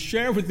Christ and we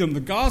share with them the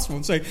gospel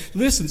and say,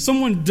 listen,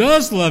 someone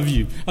does love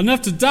you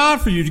enough to die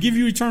for you, to give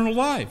you eternal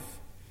life.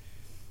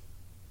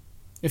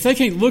 If they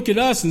can't look at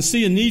us and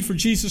see a need for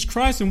Jesus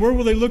Christ, then where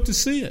will they look to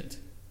see it?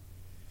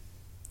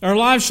 Our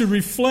lives should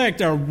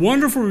reflect our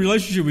wonderful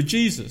relationship with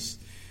Jesus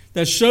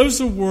that shows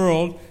the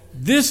world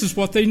this is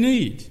what they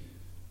need.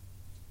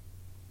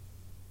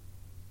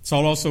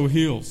 Salt also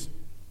heals.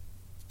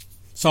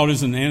 Salt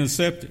is an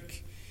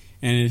antiseptic,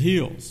 and it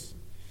heals.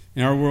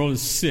 And our world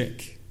is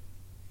sick,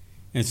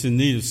 and it's in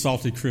need of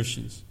salty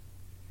Christians.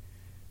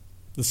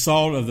 The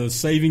salt of the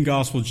saving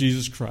gospel of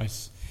Jesus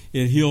Christ.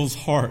 It heals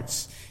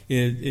hearts.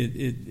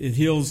 It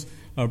heals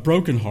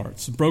broken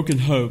hearts, broken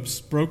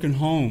hopes, broken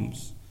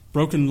homes,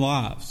 broken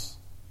lives.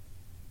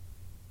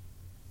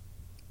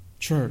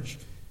 Church,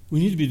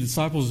 we need to be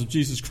disciples of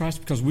Jesus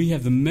Christ because we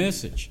have the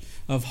message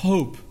of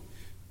hope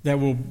that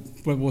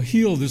will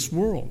heal this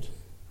world.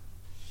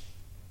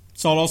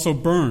 Salt also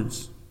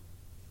burns.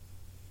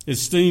 It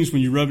stings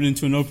when you rub it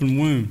into an open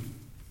wound.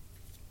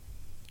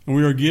 And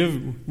we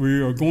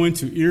are going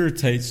to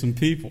irritate some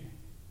people.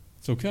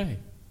 It's okay.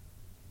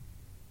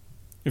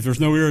 If there's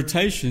no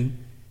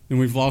irritation, then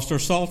we've lost our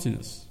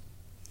saltiness.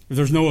 If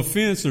there's no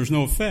offense, there's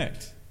no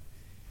effect.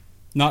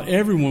 Not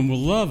everyone will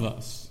love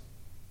us,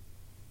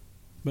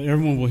 but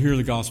everyone will hear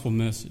the gospel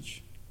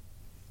message.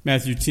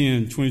 Matthew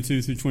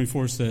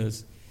 10:22-24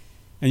 says,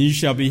 and you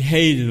shall be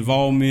hated of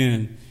all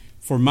men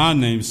for my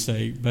name's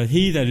sake, but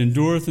he that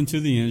endureth unto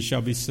the end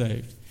shall be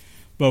saved.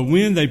 But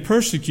when they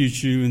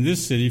persecute you in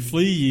this city,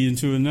 flee ye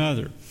into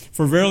another.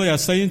 For verily I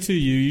say unto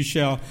you, you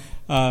shall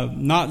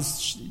not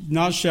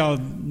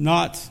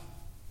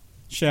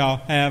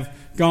have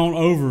gone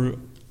over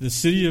the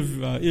city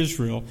of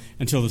Israel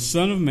until the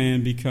Son of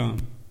Man be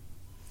come.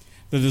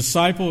 The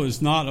disciple is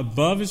not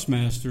above his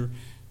master,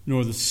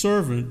 nor the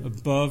servant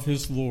above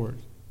his Lord.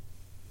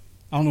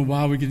 I don't know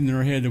why we get in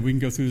our head that we can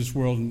go through this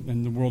world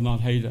and the world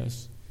not hate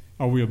us.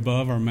 Are we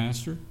above our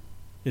master?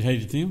 It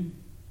hated him.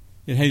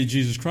 It hated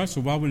Jesus Christ,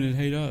 so why wouldn't it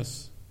hate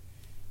us?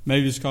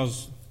 Maybe it's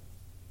because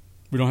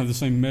we don't have the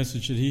same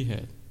message that he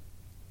had.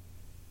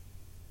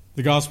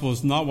 The gospel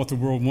is not what the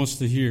world wants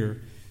to hear,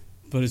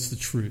 but it's the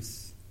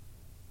truth.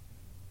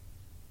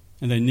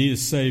 And they need a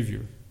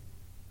Savior,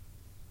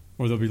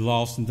 or they'll be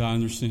lost and die in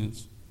their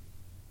sins.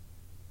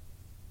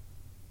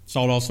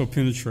 Salt also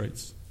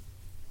penetrates.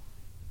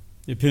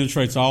 It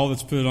penetrates all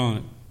that's put on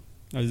it.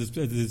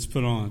 It's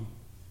put on.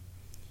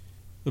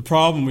 The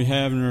problem we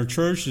have in our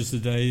churches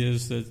today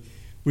is that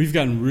we've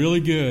gotten really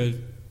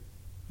good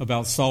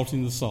about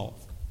salting the salt.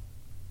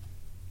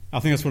 I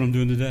think that's what I'm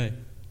doing today.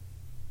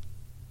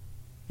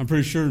 I'm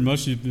pretty sure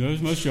most of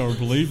y'all are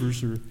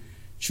believers or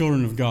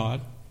children of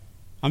God.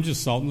 I'm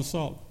just salting the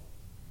salt.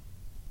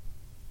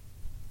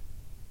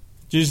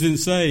 Jesus didn't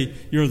say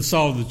you're the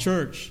salt of the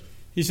church.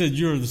 He said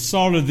you're the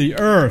salt of the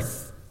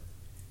earth.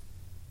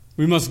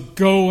 We must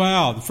go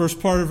out. The first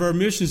part of our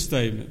mission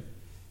statement.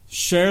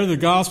 Share the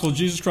gospel of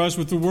Jesus Christ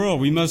with the world.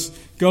 We must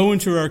go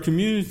into our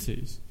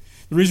communities.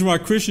 The reason why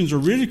Christians are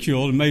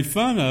ridiculed and made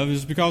fun of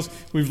is because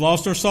we've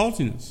lost our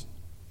saltiness.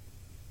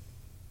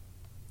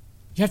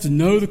 You have to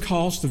know the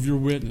cost of your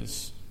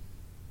witness.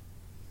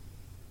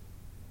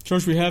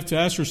 Church, we have to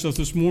ask ourselves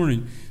this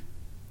morning,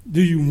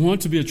 do you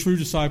want to be a true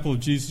disciple of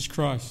Jesus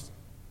Christ?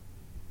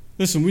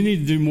 Listen, we need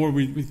to do more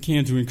we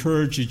can to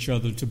encourage each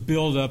other, to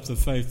build up the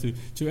faith,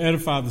 to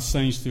edify the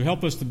saints, to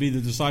help us to be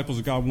the disciples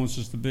that God wants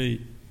us to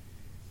be.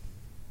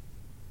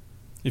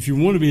 If you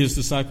want to be His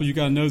disciple, you've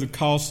got to know the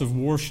cost of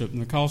worship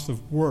and the cost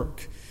of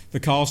work, the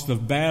cost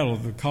of battle,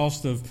 the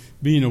cost of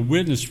being a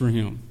witness for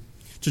Him.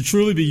 To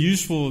truly be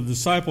useful, a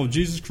disciple of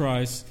Jesus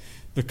Christ,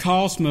 the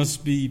cost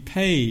must be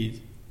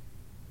paid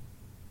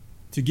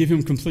to give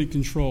Him complete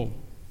control.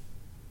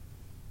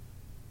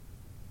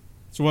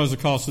 So what is the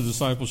cost of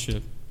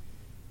discipleship?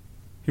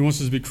 He wants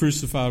us to be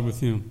crucified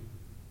with Him.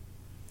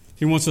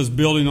 He wants us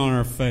building on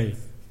our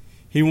faith.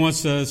 He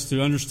wants us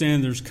to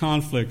understand there's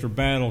conflict or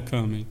battle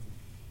coming.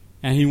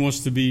 And He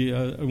wants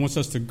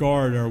us to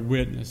guard our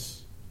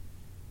witness.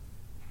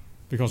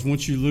 Because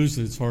once you lose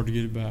it, it's hard to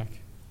get it back.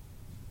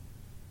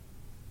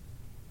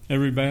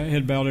 Every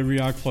head bowed,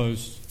 every eye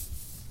closed.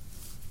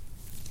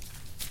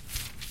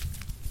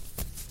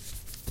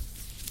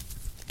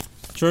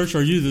 Church,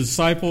 are you the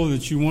disciple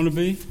that you want to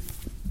be?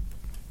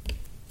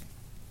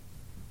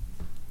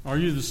 Are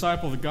you the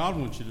disciple that God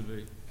wants you to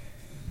be?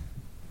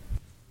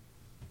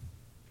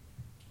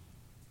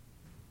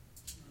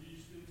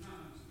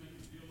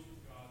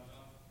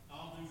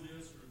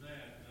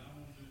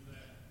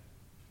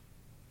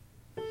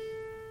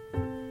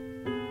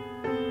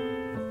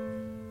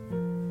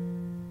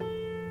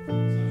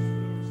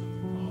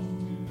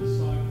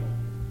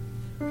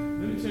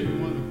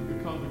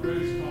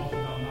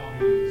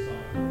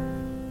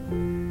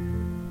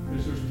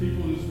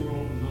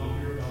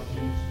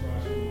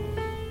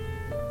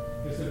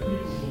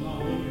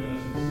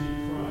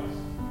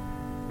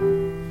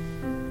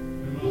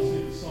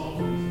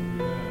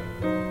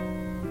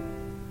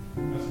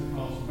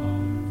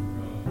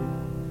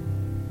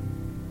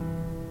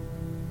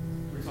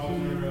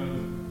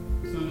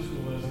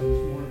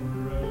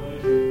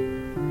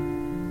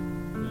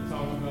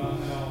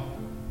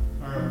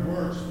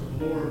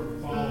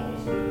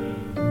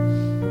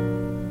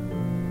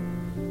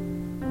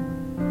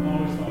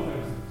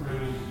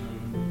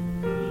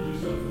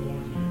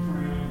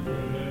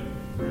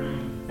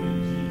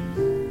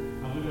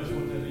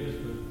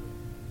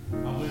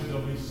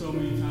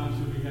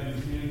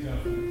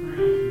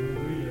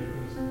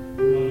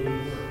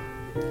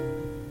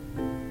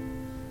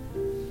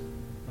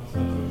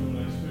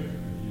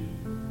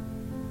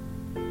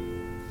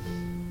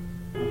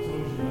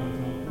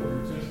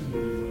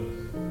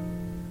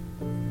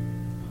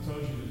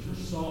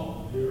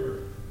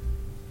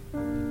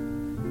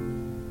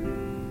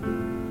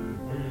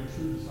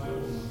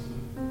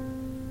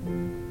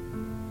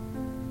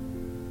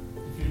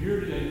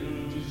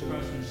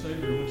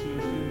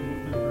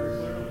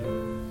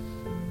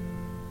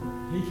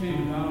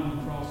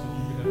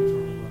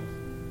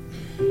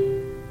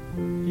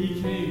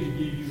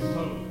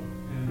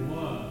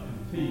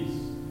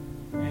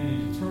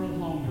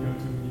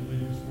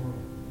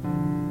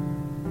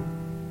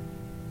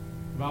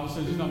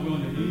 Says He's not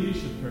willing that any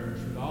should perish,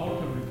 but all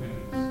come to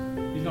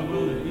repentance. He's not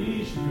willing that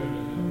any should go to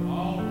hell, but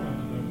all come to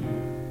know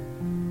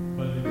Him.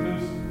 But to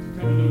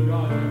come to know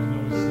God, you have to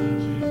know His Son,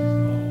 Jesus,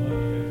 and all the love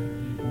He had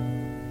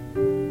for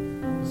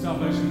you. The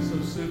salvation is so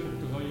simple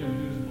because all you have to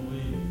do is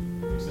believe,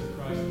 accept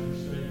Christ as your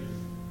Savior,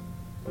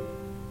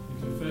 and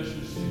confess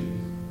your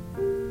sins,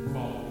 and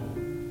follow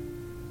Him.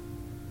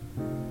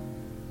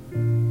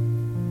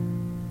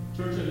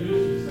 Church, that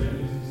mission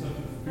statement isn't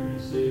something for people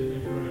to see if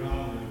they pray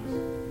holidays.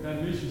 That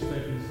mission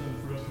statement is something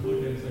for us to look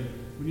at and say,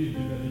 we need to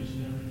do that each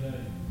and every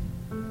day.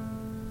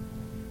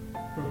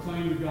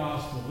 Proclaim the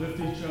gospel, lift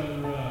each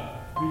other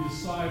up, be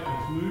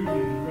disciples, move in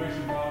the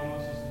direction God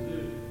wants us to do.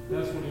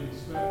 That's what He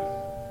expects.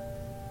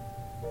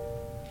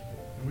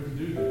 And we can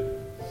do that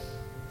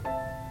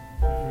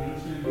if we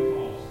understand the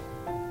cost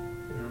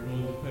and are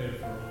willing to pay it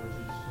for our Lord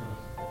Jesus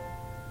Christ.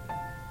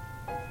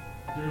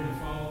 Dear Heavenly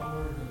Father,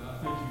 Lord, I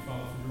thank You,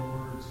 Father, for Your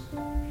words.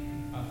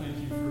 I thank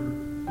You for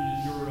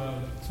Your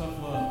tough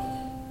love.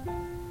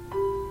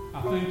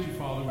 I thank You,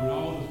 Father, when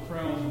all the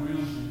crowds around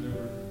You, they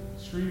were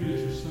screaming at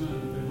Your Son.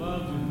 They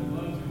loved Him.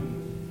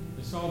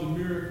 They saw the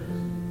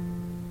miracles.